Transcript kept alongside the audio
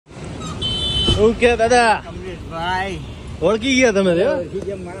શું કે દાદા? ભાઈ ઓળખી ગયા તમે?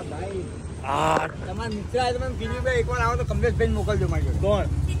 મારા ભાઈ તમારા મિત્ર આવે તમે કીધું કે એકવાર આવો તો કમલેશભાઈ મોકલજો મારી જોડે. કોણ?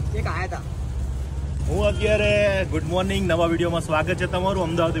 એક આયા હતા. હું અત્યારે ગુડ મોર્નિંગ નવા વિડીયોમાં સ્વાગત છે તમારું.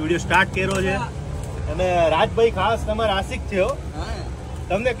 અમદાવાદ વિડીયો સ્ટાર્ટ કર્યો છે અને રાજભાઈ ખાસ તમારા આશિક છે.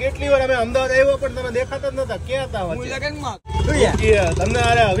 તમને કેટલી વાર અમે અમદાવાદ આવ્યો પણ તમે દેખાતા જ નતા. ક્યાં હતા? હું લગનમાં તમને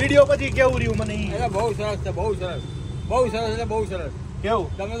અરે વિડીયો પછી કેવું રહ્યું મને? બહુ સરસ છે, બહુ સરસ, બહુ સરસ એટલે બહુ સરસ. કેવું?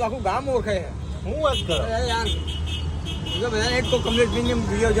 તમે તો આખું ગામ ઓળખે છે. હું વાત કરો યાર બધા એક તો કમલેશભાઈ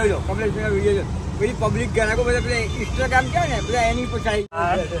વિડીયો જોઈ લો, કમલેશભાઈ વિડીયો જોઈ પેલી પબ્લિક ગ્રાહકો બધા પેલા ઇન્સ્ટાગ્રામ કે ને બધા એની પછી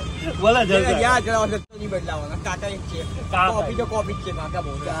બોલા જલ્દી યાદ ચલાવો નહીં બદલાવાનો. કાકા એક છે, કોફી તો કોફી જ છે. કાકા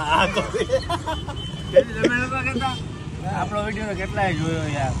બહુ આપણો વિડીયો કેટલાય જોયો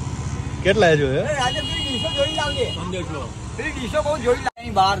યાર? કેટલાય જોયો? આજે પેલી ડીશો જોઈ લાવજે. પેલી ડીશો બહુ જોઈ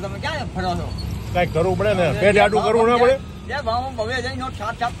લાવી બહાર. તમે ક્યાં ફરો છો? કઈક કરવું પડે ને, પેટ આટું કરવું ના પડે? જ્યાં ભાવ ભવ્ય જઈને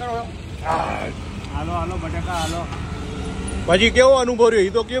છાપ છાપ કરો. હાલો હાલો બટાકા હાલો. પછી કેવો અનુભવ રહ્યો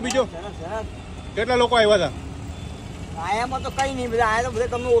એ તો કયો બીજો? કેટલા લોકો આવ્યા હતા? આયામાં તો કઈ નહીં, બધા આયા તો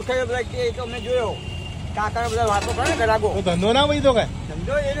બધા તમને ઓળખાય બધા કે તો અમને જોયો. કાકા બધા વાતો કરે ગ્રાહકો. ધંધો ના ભાઈ તો કઈ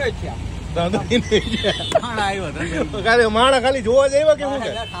ધંધો એનો જ છે. માણા ખાલી જોવા જ આવ્યા કે શું?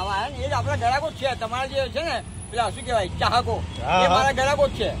 ખાવા આવ્યા ને એ જ આપણા ગ્રાહકો જ છે. તમારા જે છે ને પેલા શું કહેવાય ચાહકો, એ મારા ગ્રાહકો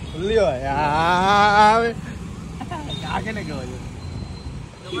જ છે. ને કેવાય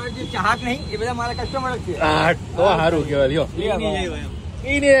તમારે જે ચાહક નહીં એ બધા મારા કસ્ટમર જ છે. તો સારું કેવાય.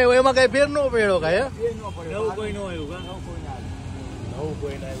 એમાં કઈ ફેર નો પડ્યો કઈ?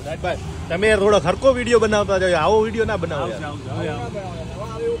 તમે થોડો ખરકો વિડીયો બનાવતા જાવ, આવો વિડીયો ના બનાવો.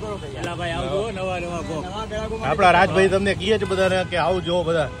 આપડા રાજભાઈ તમને કહે છે બધાને કે આવજો,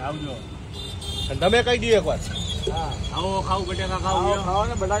 બધા આવજો. તમે કઈ દઈએ એક વાર આવો ખાવ બટાકા ખાઓ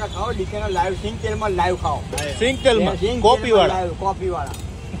ને બટાકા ખાઓ. ડીકેનો લાઈવ સિંગ તેલમાં લાઈવ ખાઓ. સિંગ તેલમાં કોફી વાળા કોફી વાળા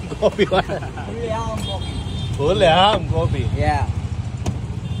કોફી વાળા બોલે આમ કોફી.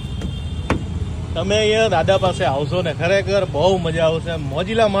 તમે અહીંયા દાદા પાસે આવશો ને ખરેખર બહુ મજા આવશે.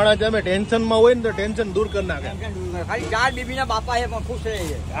 મોજીલા માણસ છે, અમે ટેન્શનમાં હોય ને તો ટેન્શન દૂર કરી નાખે. ખાલી 4 બીબીના બાપા છે પણ ખુશ રહે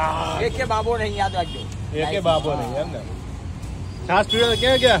છે. એક કે બાબો નહીં, યાદ રાખજો. એક કે બાબો નહીં એમ ને. છાસ પીવા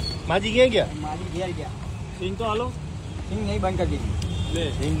ક્યાં ગયા? માજી ક્યાં ગયા? માજી ઘેર ગયા. સિંગ તો હાલો. સિંગ નહીં બંધ કરી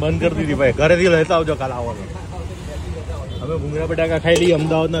દીધી. સિંગ બંધ કરી દીધી ભાઈ. ઘરેથી લેતા આવજો કાલ આવવાનો. હવે ભૂંગળા બટાકા ખાઈ લઈએ.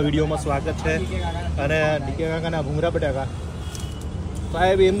 અમદાવાદના વિડીયોમાં સ્વાગત છે. અને ડીકે કાકાના ભૂંગળા બટાકા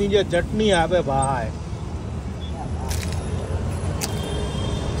સાહેબ એમની જે ચટણી આપે ભાઈ,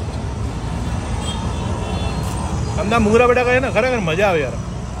 અમદાવાદ ભૂંગળા બટાકા છે ને ખરેખર મજા આવે યાર.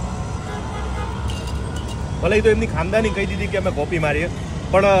 ભલે તો એમની ખાનદાની કહી દીધી કે અમે કોપી મારીએ,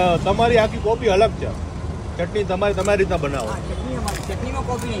 પણ તમારી આખી કોપી અલગ છે. ચટણી તમારી રીતના બનાવો. ચટણીમાં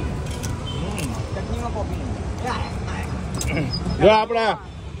કોફી નહીં. ચટણીમાં કોફી નહીં. જો આપણા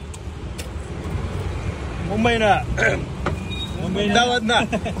મુંબઈના અમદાવાદના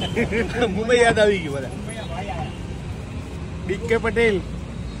મુંબઈ યાદ આવી ગયું બધા. ડીકે પટેલ,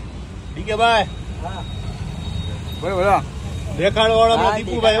 ડીકે ભાઈ બોલો દેખાડ વાળા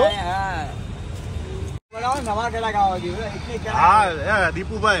દીપુભાઈ. હા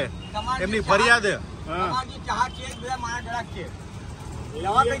દીપુભાઈ એમની ફરિયાદ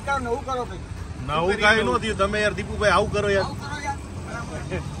નવું કઈ નતું. તમે યાર દીપુભાઈ આવું કરો યાર.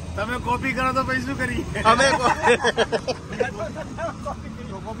 તમે કોપી કરો તો પછી શું કરી? અમે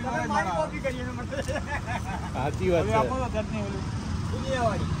સાચી વાત છે.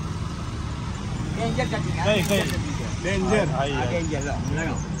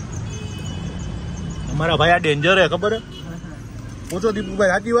 અમારા ભાઈ આ ડેન્જર હે, ખબર હે? પૂછો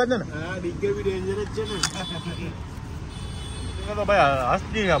દીપુભાઈ, સાચી વાત ને? ડીકે બી ડેન્જર જ છે ને તો ભાઈ.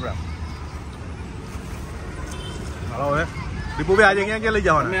 હસતી આપડા. હવે દીપુભાઈ આજે ક્યાં ક્યાં લઈ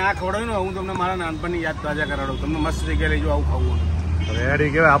જવાના? આ ખવડાવ્યું ને હું તમને મારા નાનપણની યાદ તાજા કરાવું. તમને મસ્ત જગ્યાએ લઈ જાઉં આવું ખાવું.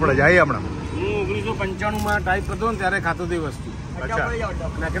 રેડી કેવાય. આપણે જઈએ હમણાં. હું 1995 ટાઈપ કરતો ને ત્યારે ખાતો હતી વસ્તુ.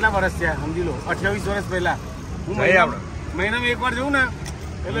 કેટલા વર્ષ થયા સમજી લો? 28 વર્ષ પહેલા. હું મહિનામાં એકવાર જઉં ને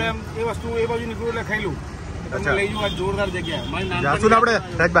એટલે એ વસ્તુ એ બાજુ નીકળું એટલે ખાઈ લઉં. તમને લઈ જાઉં. જોરદાર જગ્યા. જાશું ને આપણે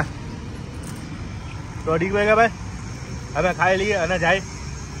રાજભાઈ તો અઢી વાગ્યા ભાઈ. હવે ખાઈ લઈએ અને જાય.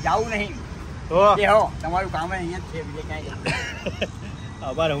 જાવું નહીં તો તમારું કામ અહીંયા જ છે, બીજે ક્યાંય.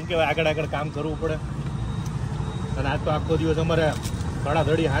 અમારે શું કહેવાય, આગળ કામ કરવું પડે. અને આજ તો આખો દિવસ અમારે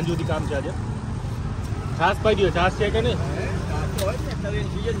ધડાધડી સાંજ સુધી કામ છે. આજે છાસ પાઈ દો. છાસ છે કે નહીં?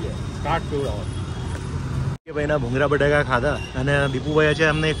 કાટ પીવડાવો. ભાઈના ભૂંગળા બટાકા ખાધા અને દીપુભાઈ છે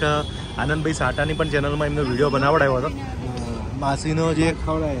એમને એક આનંદભાઈ સાટાની પણ ચેનલમાં એમનો વિડીયો બનાવડાવ્યો હતો. માસીનો જે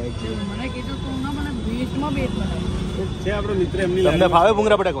છે આપણો મિત્ર. એમની તમને ફાવે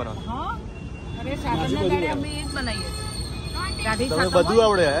ભૂંગળા બટાકા બનાવવા? અરે સાગરના દાડે અમે એ જ બનાવીએ. તમે બધું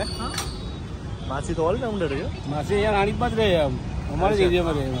આવડે હે? માસી તો ઓલરાઉન્ડર છે. માસી અહીંયા રાણીપમાં જ રહે આમ અમારા જ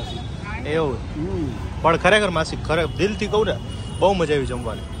એરિયામાં રહે માસી. એવું પણ ખરેખર માસી દિલથી કહું ને બહુ મજા આવી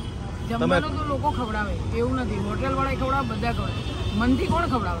જમવાની. જમવાનું તો લોકો ખવડાવે એવું નથી. હોટેલ વાળા ખવડાવે, બધા ખવડાવે. મનથી કોણ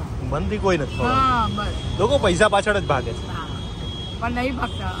ખવડાવે? મનથી કોઈ નથી ખવડાવતું. હા બસ. લોકો પૈસા પાછળ જ ભાગે છે. હા. પણ નહીં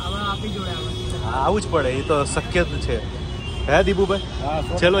ભાગતા. હવે આપી જોડે આવે. હા, આવું જ પડે. એ તો શક્ય જ છે. હે દીપુભાઈ? હા,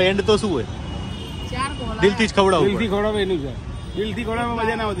 ચલો એન્ડ તો શું હોય? 4 કોલા. દિલથી જ ખવડાવવું દિલથી ખવડાવે એનું છે. દિલથી ખવડાવવા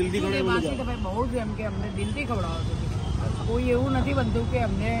મજા ના આવે. દિલથી ખવડાવવા માસી તો ભાઈ બહુ જ એમ કે અમને દિલથી ખવડાવો. કોઈ એવું નથી બનતું કે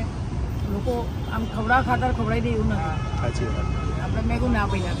અમને લોકો આમ ખવડાવ ખાતર ખવડાવી દે એવું નથી. સાચી વાત. આપણે મેં કહું ના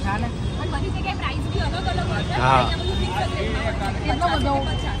પૈસા ચાલે. હા.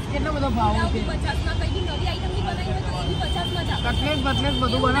 કેટલો બધો ભાવ છે. કટલેટ બટલેટ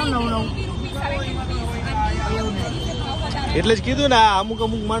બધું બનાવ નવું. એવું નહીં. એટલે જ કીધું ને આ અમુક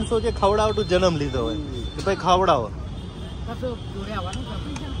માણસો જે ખવડાવતું જન્મ લીધો હોય કે ભાઈ ખવડાવો. કશું જોડે આવવાનું છે.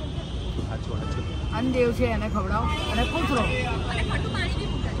 સાચું. અનદેવ છે એને ખવડાવો અને ખુશ રહો.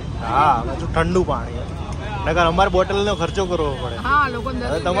 હા, પાછું ઠંડુ પાણી. નકર અમારે બોટલનો ખર્ચો કરવો પડે. હા લોકો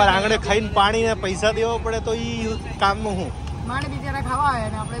હવે તમારે આંગણે ખાઈને પાણી ને પૈસા દેવો પડે તો ઈ કામનું હું. માણે બિચારા ખાવા આવે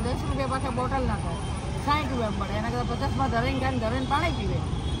ને આપણે 10 રૂપિયા પાછા બોટલ ના થાય 60 રૂપિયા પડે. એના કરતા 50 માં ધરીને પાણી પીવે.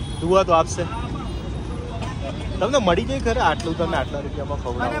 દુઆ તો આપશે. તમને મળી જાય ખરે આટલું તમે આટલા રૂપિયામાં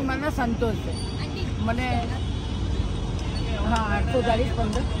ખવડાવો? મને સંતોષ છે. મને હા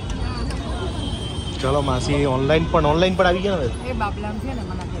 840-15. ચલો માસી ઓનલાઈન પણ આવી ગયા ને. એ બાબલામ છે ને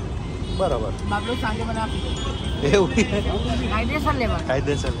મને બરાબર. બાબલો સાંજે મને આપી દે. એવું કાયદેસર લેવા.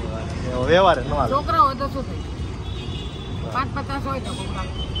 કાયદેસર વ્યવહાર નો હાલે. છોકરા હોય તો શું થાય? 5-50 હોય તો કોકરા.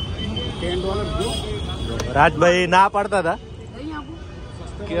 રાજભાઈ ના પાડતા હતા અહીં આપું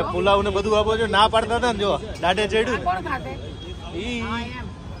કે પુલાવ ને બધું આપો છો. ના પાડતા હતા ને જો દાઢે ચડ્યું ને કોણ ખાતે? ઈ હા એમ.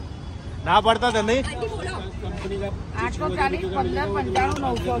 ના પાડતા હતા નહીં. 840,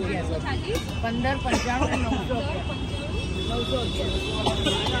 15-95-911.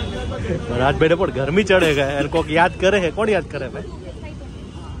 રાજભાઈ પણ ગરમી ચડે ગયા અને કોક યાદ કરે છે. કોણ યાદ કરે ભાઈ?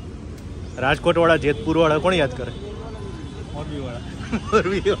 રાજકોટ વાળા, જેતપુર વાળા કોણ યાદ કરે? મોરબી વાળા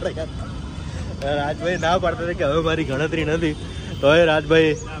યાદ. રાજભાઈ ના પાડતા હતા કે હવે મારી ગણતરી નથી. તો એ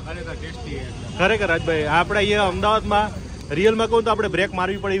રાજભાઈ ખરેખર રાજભાઈ આપણે અહીંયા અમદાવાદમાં રિયલમાં કહું તો આપણે બ્રેક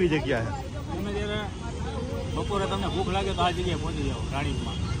મારવી પડે એવી જગ્યા છે. બપોરે તમને ભૂખ લાગે તો આ જગ્યાએ પહોંચી જાઓ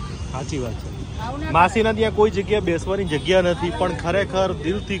રાણીપમાં. સાચી વાત છે. માસીના ત્યાં કોઈ જગ્યાએ બેસવાની જગ્યા નથી પણ ખરેખર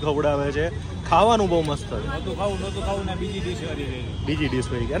દિલથી ખવડાવે છે. ખાવાનું બહુ મસ્ત છે. નહોતું ખાવું ને બીજી ડીશ કરી રહી. બીજી ડીશ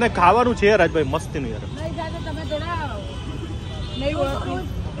હોય અને ખાવાનું છે રાજભાઈ મસ્તીનું યાર. નહીં જાતે તમે થોડા નહીં ઓળખતું.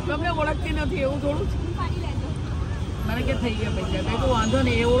 તમને ઓળખતી નથી એવું થોડું છે. મને કે થઈ ગયા પૈસા મેં તો વાંધો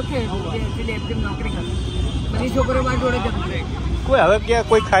નહીં. એ ઓળખે એકદમ નોકરી કરે. બધી છોકરીઓ મારી જોડે જતી રહે. કોઈ હવે ક્યાં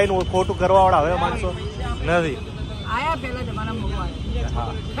કોઈ ખાઈને ખોટું કરવા વાળા હવે માણસો નથી. આયા પહેલા જમાના મૂકવા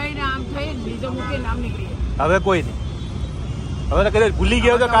હા, થઈને આમ થઈ બીજો મૂકે નામ નીકળી હવે કોઈ નહીં. હવે તો કદાચ ભૂલી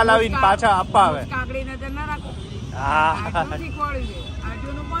ગયો તો કાલ આવીને પાછા આપવા આવે. કાકડી નજર ના રાખો. હા, આટલું શીખવાડ્યું છે.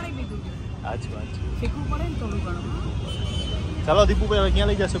 આટલું પાણી પીધું છે. સાચી વાત છે. શીખવું પડે ને થોડું ઘણું. ચાલો દીપુભાઈ હવે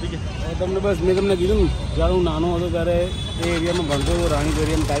ક્યાં લઈ જશો બીજે? તમને બસ મેં તમને કીધું ને જ્યારે હું નાનો હતો ત્યારે એ એરિયામાં ભણતો હતો. રાણી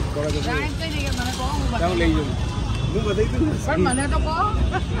એરિયામાં ટાઈપ કરવા જતો રાણી કઈ જગ્યાએ મને કહો હું ત્યાં લઈ જાઉં. હું બતાવી દઉં ને. પણ મને તો કહો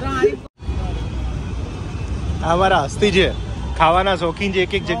રાણી આ મારા હસ્તી છે. ખાવાના શોખીન છે.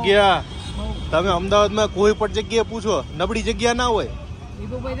 એક જગ્યા તમે અમદાવાદમાં કોઈ પણ જગ્યાએ પૂછો નબળી જગ્યા ના હોય.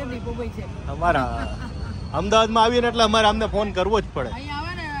 દીપુભાઈ તો દીપુભાઈ છે. અમારા અમદાવાદમાં આવીએ ને એટલે અમારે અમને ફોન કરવો જ પડે. અહીં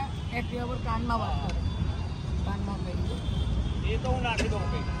આવે ને એક્ટિવા પર કાનમાં વાત કરે. કાનમાં કઈ એ તો હું નાખી દઉં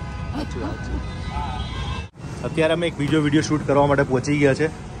કંઈ. સાચી વાત છે. અત્યારે અમે એક બીજો વિડીયો શૂટ કરવા માટે પહોંચી ગયા છે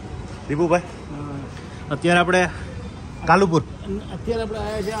દીપુભાઈ. અત્યારે આપણે કાલુપુર અત્યારે આપણે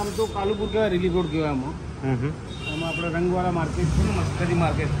આવ્યા છે. આમ તો કાલુપુર કહેવાય, રિલીફ રોડ કહેવાય. આમાં આપણે રંગવાળા માર્કેટ છે ને, મસ્કરી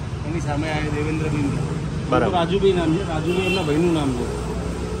માર્કેટ, એની સામે આવ્યા દેવેન્દ્રબેન. બરાબર. રાજુભાઈ નામ છે. રાજુભાઈ એમના ભાઈનું નામ છે.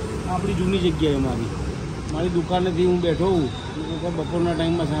 આપણી જૂની જગ્યાએ મારી દુકાનેથી હું બેઠો હોઉં. બપોરના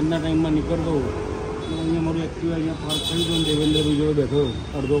ટાઈમમાં, સાંજના ટાઈમમાં નીકળતો હોઉં. અહીંયા મારું એક્ટિવા અહીંયા પાર્ક કરી દઉં. દેવેન્દ્રભાઈ જોડે બેઠો હોઉં.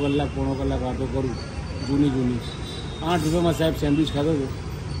 અડધો કલાક, પોણો કલાક વાતો કરું. જૂની 8 રૂપિયામાં સાહેબ સેન્ડવિચ ખાતો હતો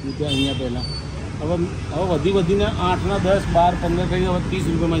ત્યાં અહીંયા પહેલાં. હવે વધીને 8ના 10, 12, 15 કરીને હવે 30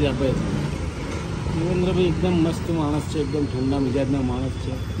 રૂપિયામાં જ આપે છે. દેવેન્દ્રભાઈ એકદમ મસ્ત માણસ છે. એકદમ ઠંડા મિજાજના માણસ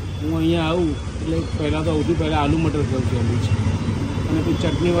છે. હું અહીંયા આવું એટલે પહેલાં તો સૌથી પહેલાં આલુ મટર ખાઉં સેન્ડવિચ અને પછી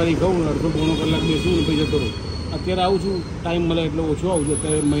ચટણીવાળી ખાઉં. અડધો પોણો કલાક બેસું ને પછી જતો રહું. અત્યારે આવું છું, ટાઈમ મળે એટલે ઓછો આવું છું.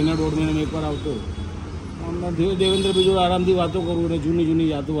 અત્યારે મહિના 1.5 મહિનામાં એકવાર આવતો. દેવેન્દ્રભાઈ જોડે આરામથી વાતો કરું અને જૂની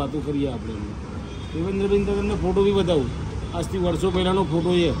વાતો કરીએ આપણે. દેવેન્દ્રભાઈ તો તમને ફોટો બી બતાવું. આજથી વર્ષો પહેલાંનો ફોટો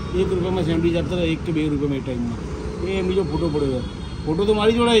છે. 1 રૂપિયામાં સેન્ડવિચ આપતા હતા, 1 કે 2 રૂપિયામાં એ ટાઈમમાં. એ બીજો ફોટો પડ્યો છે. ફોટો તો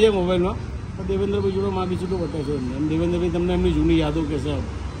મારી જોડે છે મોબાઈલમાં, પણ દેવેન્દ્રભાઈ જોડે માગીશું તો બતાવશો એમને. એમ દેવેન્દ્રભાઈ તમને એમની જૂની યાદો કહેશે.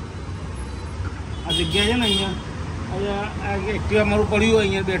 આ જગ્યા છે ને અહીંયા એક્ટિવા મારું પડ્યું હોય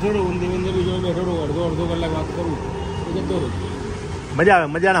અહીંયા બેઠો રહું દેવેન્દ્ર બીજો બેઠો રહું અડધો કલાક વાત કરું તો જતો રહું. મજા આવે,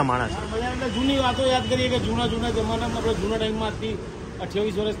 મજાના માણસ. મજા એટલે જૂની વાતો યાદ કરીએ કે જૂના જમાનામાં આપણે જૂના ટાઈમમાં આજથી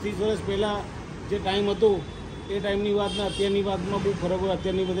 28 વર્ષ 30 વર્ષ પહેલાં જે ટાઈમ હતો એ ટાઈમની વાત ને અત્યારની વાતમાં બહુ ફરક હોય.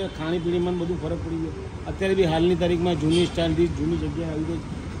 અત્યારની બધે ખાણીપીણીમાં બધું ફરક પડી ગયો. અત્યારે બી હાલની તારીખમાં જૂની સ્ટાઇલથી જૂની જગ્યાએ આવી ગઈ.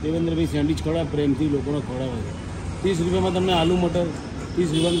 દેવેન્દ્રભાઈ સેન્ડવિચ ખવડાવે, પ્રેમથી લોકોને ખવડાવે છે. 30 રૂપિયામાં તમને આલુ મટર,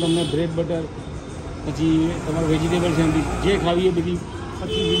 30 રૂપિયામાં તમને બ્રેડ બટર, પછી તમારે વેજીટેબલ સેન્ડવિચ જે ખાવી એ બધી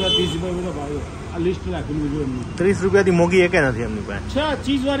 25 રૂપિયા 30 રૂપિયા બધા ભાવે. આ લિસ્ટ રાખેલું છે એમની. 30 રૂપિયાથી મોંઘી એકે નથી એમની પાસે. છે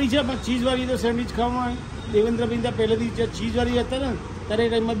ચીઝવાળી છે, પણ ચીઝવાળી તો સેન્ડવિચ ખાવામાં દેવેન્દ્રભાઈ ત્યાં પહેલેથી જે ચીઝવાળી હતા ને ત્યારે એ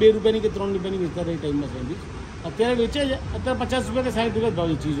ટાઈમમાં 2 રૂપિયાની કે 3 રૂપિયાની વેચતા હતા એ ટાઈમમાં સેન્ડવિચ. અત્યારે વેચે છે, અત્યારે 50 રૂપિયા કે 60 રૂપિયા ભાવ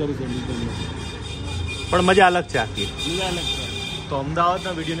છે ચીઝવાળી સેન્ડવિચ. પણ મજા અલગ છે આખી. મજા અલગ છે. તો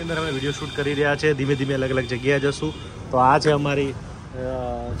અમદાવાદના વિડીયોની અંદર અમે વિડીયો શૂટ કરી રહ્યા છે. ધીમે ધીમે અલગ અલગ જગ્યાએ જશું. તો આ છે અમારી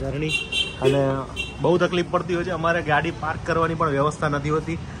જર્ની અને બહુ તકલીફ પડતી હોય છે. અમારે ગાડી પાર્ક કરવાની પણ વ્યવસ્થા નથી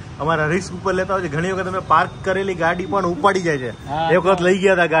હોતી. અમારા રિસ્ક ઉપર લેતા હોય છે. ઘણી વખત અમે પાર્ક કરેલી ગાડી પણ ઉપાડી જાય છે. એક વખત લઈ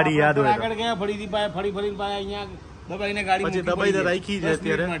ગયા હતા ગાડી, યાદ હોય તો. આગળ ગયા ફરીથી ફરીને પાછા અહીંયા દબાઈને ગાડી પછી દબાઈને રાખી છે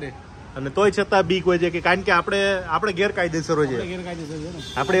અત્યારે. અને તોય છતાં બીક હોય છે કે કારણ કે આપણે ગેરકાયદેસર હોય છે.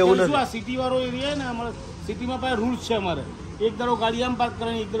 આપણે એવું નથી. આ સિટી વાળો એરિયા ને અમારે સિટીમાં પાસે રૂલ્સ છે. અમારે એક દરો ગાડી આમ પાર્ક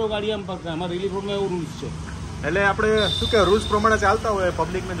કરે, એક દરો ગાડી આમ પાર્ક કરે. અમારે રિલીફ રોડમાં એવું રૂલ્સ છે. એટલે આપણે શું કે રૂલ્સ પ્રમાણે ચાલતા હોય.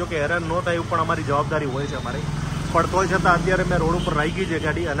 પબ્લિકને જો કે હેરાન ન થાય એવું પણ અમારી જવાબદારી હોય છે અમારી. પણ તોય છતાં અત્યારે મેં રોડ ઉપર રાખી છે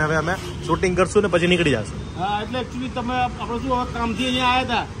ગાડી અને હવે અમે શૂટિંગ કરશું ને પછી નીકળી જશું. હા, એટલે એકચ્યુઅલી તમે આપણે શું હવે કામથી અહીંયા આવ્યા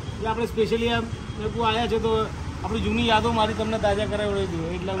હતા એટલે આપણે સ્પેશિયલી આવ્યા છે તો આપણી જૂની યાદો મારી તમને તાજા કરાવી દઉં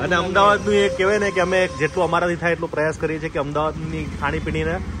એટલે. અને અમદાવાદનું એ કહેવાય ને કે અમે જેટલું અમારાથી થાય એટલો પ્રયાસ કરીએ છીએ કે અમદાવાદની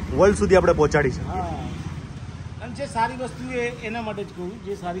ખાણીપીણીને વર્લ્ડ સુધી આપણે પહોંચાડી શકીએ. હા, અને જે સારી વસ્તુ એના માટે જ કહું.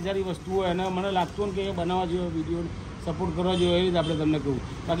 જે સારી વસ્તુઓ એને મને લાગતું ને કે બનાવવા જેવો વિડીયો સપોર્ટ કરવા જેવો એ રીતે આપણે તમને કહું.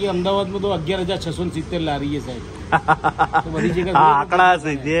 બાકી અમદાવાદમાં તો 11,670 લારી છે સાહેબ. તો બધી જગ્યાએ હા, આંકડા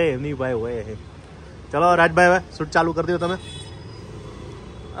છે જે એમની ભાઈ હોય. ચલો રાજભાઈ, હવે શૂટ ચાલુ કરી દો તમે.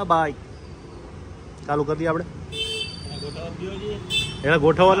 હા ભાઈ, ચાલુ કરી દઈએ આપણે. એને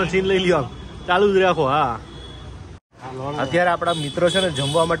ગોઠવવાનો સીન લઈ લ્યો, ચાલુ જ રાખો. હા, અત્યારે આપણા મિત્રો છે ને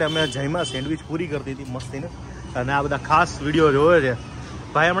જમવા માટે અમે જઈમાં સેન્ડવિચ પૂરી કરતી હતી મસ્તીને. અને આ બધા ખાસ વિડીયો જોવે છે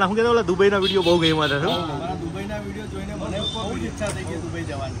ભાઈ. હમણાં શું કહેતા ઓલા દુબઈના વિડીયો બહુ ગમ્યા હતા. દુબઈના વિડીયો જોઈને મને બહુ ઈચ્છા થઈ ગઈ દુબઈ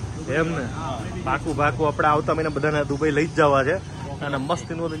જવાની. એમ ને પાકું આપણે આવતા મહિને બધાને દુબઈ લઈ જ જવા છે. અને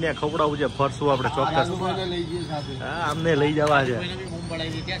મસ્તીનું ત્યાં ખવડાવવું છે, ફરશું આપણે ચોક્કસ. હા, અમને લઈ જવા છે.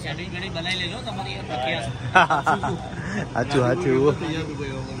 સાચું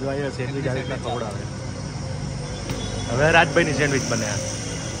સેન્ડવિચ આવી રીતના ખવડાવે. હવે રાજભાઈની સેન્ડવિચ બને.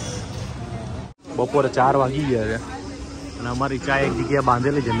 બપોરે 4 વાગી ગયા છે અને અમારી ચા એક જગ્યાએ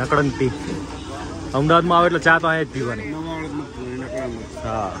બાંધેલી છે, નકળંગથી. અમદાવાદમાં આવે એટલે ચા તો અહીંયા જ પીવાની.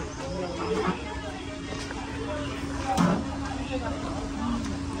 હા,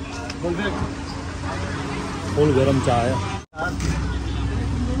 ફૂલ ગરમ ચા છે.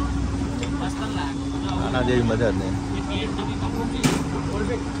 આના જેવી મજા જ નહીં.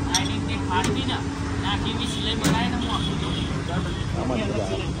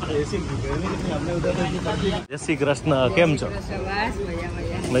 જય શ્રી કૃષ્ણ, કેમ છો?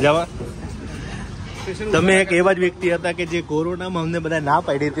 મજામાં. તમે એક એવા જ વ્યક્તિ હતા કે જે કોરોનામાં અમને બધા ના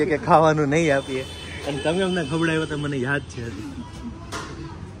પાડી હતી કે ખાવાનું નહીં આપીએ, અને તમે અમને ખવડાવ્યો તો મને યાદ છે હજી.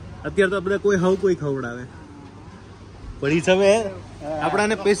 અત્યારે તો બધા કોઈ ખવડાવે, પણ એ સમયે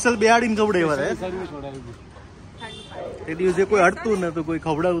આપણાને સ્પેશિયલ બેહાડીને ખવડાવ્યા હતા. તે દિવસે કોઈ અડતું નતું, કોઈ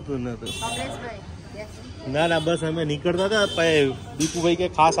ખવડાવતું નતું. ના, બસ અમે નીકળતા હતા પછી દીપુભાઈ કે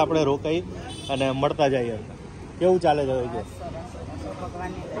ખાસ આપણે રોકાઈ અને મળતા જઈએ. કેવું ચાલે છે?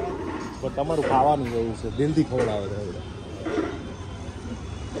 પણ તમારું ખાવાનું એવું છે, દિલથી ખવડાવે છે.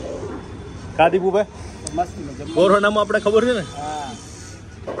 કા દીપુભાઈ, કોરોનામાં આપણે ખબર છે ને,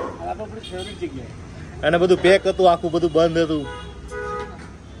 અને બધું પેક હતું, આખું બધું બંધ હતું.